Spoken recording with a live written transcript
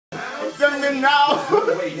Don't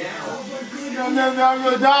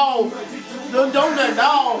let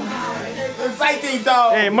down. Exciting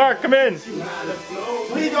dog. Hey, Mark, come in.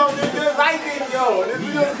 We gonna do this exciting, yo. This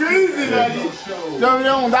is so crazy, daddy.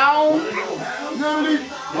 Down.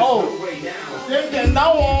 Oh, they can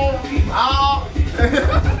down. Ah.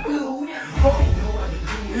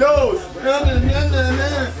 Yo,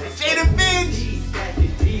 shady bitch.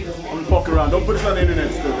 I'm fucking around. Don't put this on the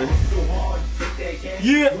internet still, man.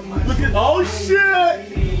 Yeah, look at, oh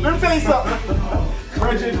shit. Let me tell you something.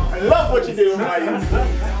 Bridget, I love what you do, man.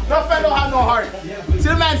 No fan don't have no heart. See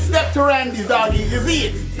the man step to Randy's doggy. You see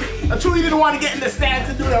it? I truly didn't want to get in the stance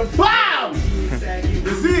and do that. BAM!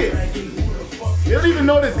 You see it? You don't even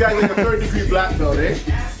know this guy's like a 3rd-degree black belt, eh?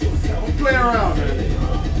 Don't play around, man.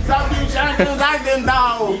 Stop you trying to do that then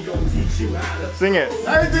down. Sing it.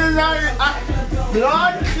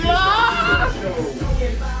 Blood clot!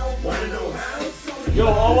 Yo,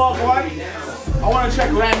 all up, what? I want to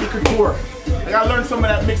check Randy Couture. I gotta learn some of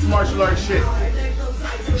that mixed martial arts shit.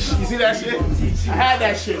 You see that shit? I had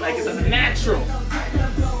that shit like it's a natural.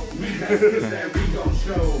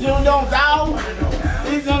 You don't know?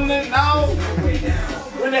 He's on the now.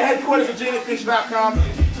 We're in the headquarters of JadenFish.com.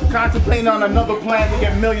 Contemplating on another plan to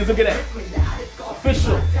get millions. Look at that.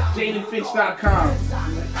 Official. JadenFish.com.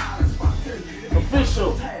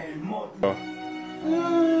 Official.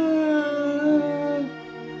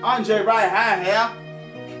 Andree Right Hand here.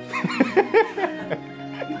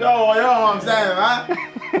 You know what I'm saying, man?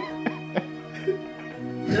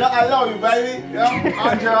 You know, I love you, baby. You know,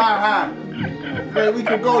 Andree Right Hand. Baby, we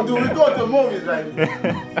go to the movies, baby.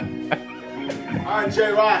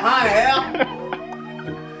 Andree Right Hand here.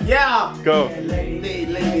 Yeah. Go. Lady,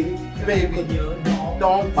 baby.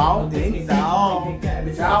 Don't bow things down.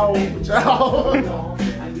 Ciao.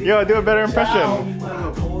 Yo, do a better impression.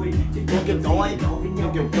 Don't get boy.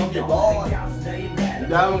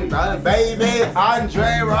 Down, baby.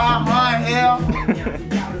 Andree Right Hand here.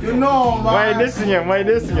 You know, man. Why dissing him? Why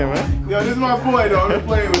dissing him, man? Yo, this is my boy, though. I'm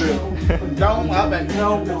playing with him. Don't have it.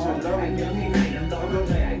 No.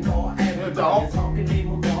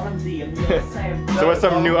 So what's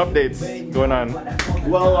some new updates going on?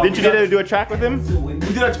 Well, did you do a track with him? We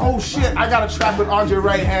did a, oh shit, I got a track with Andree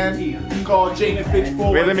Right Hand called JadenFish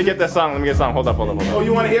 4. Wait, let me get that song. Let me get a song. Hold up. Oh,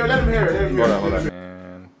 you want to hear it? Let him hear it. Hold up.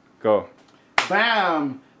 And go.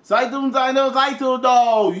 Bam. Saito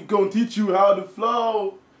though. He gonna teach you how to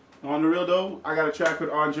flow. On the real though, I got a track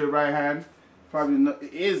with Andree Right Hand. Probably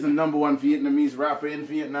is the #1 Vietnamese rapper in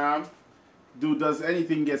Vietnam. Dude does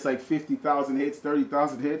anything, gets like 50,000 hits,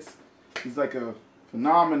 30,000 hits. He's like a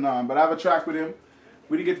phenomenon. But I have a track with him.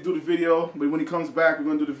 We didn't get to do the video, but when he comes back, we're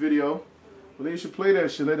gonna do the video. Well, they should play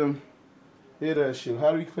that shit. Let him hear that shit.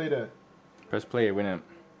 How do we play that? Press play, win it.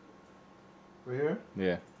 Right here?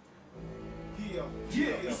 Yeah.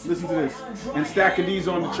 Listen to this. And stacking these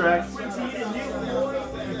on the track.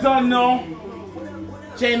 Done no.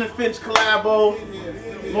 JadenFish collabo,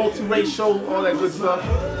 multiracial, all that good stuff.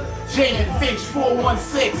 JadenFish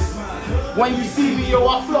 416. When you see me, yo,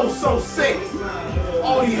 I flow so sick.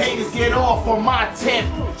 All you haters get off on my tip.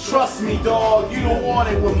 Trust me, dog, you don't want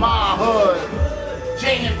it with my hood.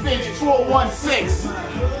 JadenFish 416.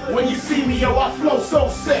 When you see me, yo, I flow so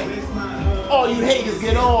sick. All you haters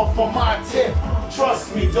get off on my tip.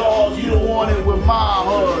 Trust me, dog, you don't want it with my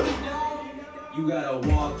hood. You gotta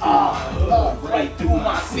walk right through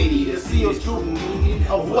my city to see a truth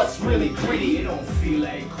of what's really pretty.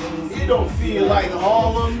 It don't feel like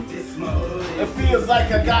Harlem. It feels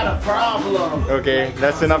like I got a problem. Okay,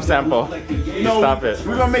 that's enough sample. Stop it.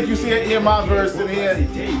 We're gonna make you hear my verse and hear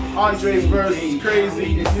Andree's verse. It's crazy.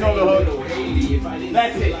 You know the hook.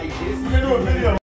 That's it. We're gonna do a video.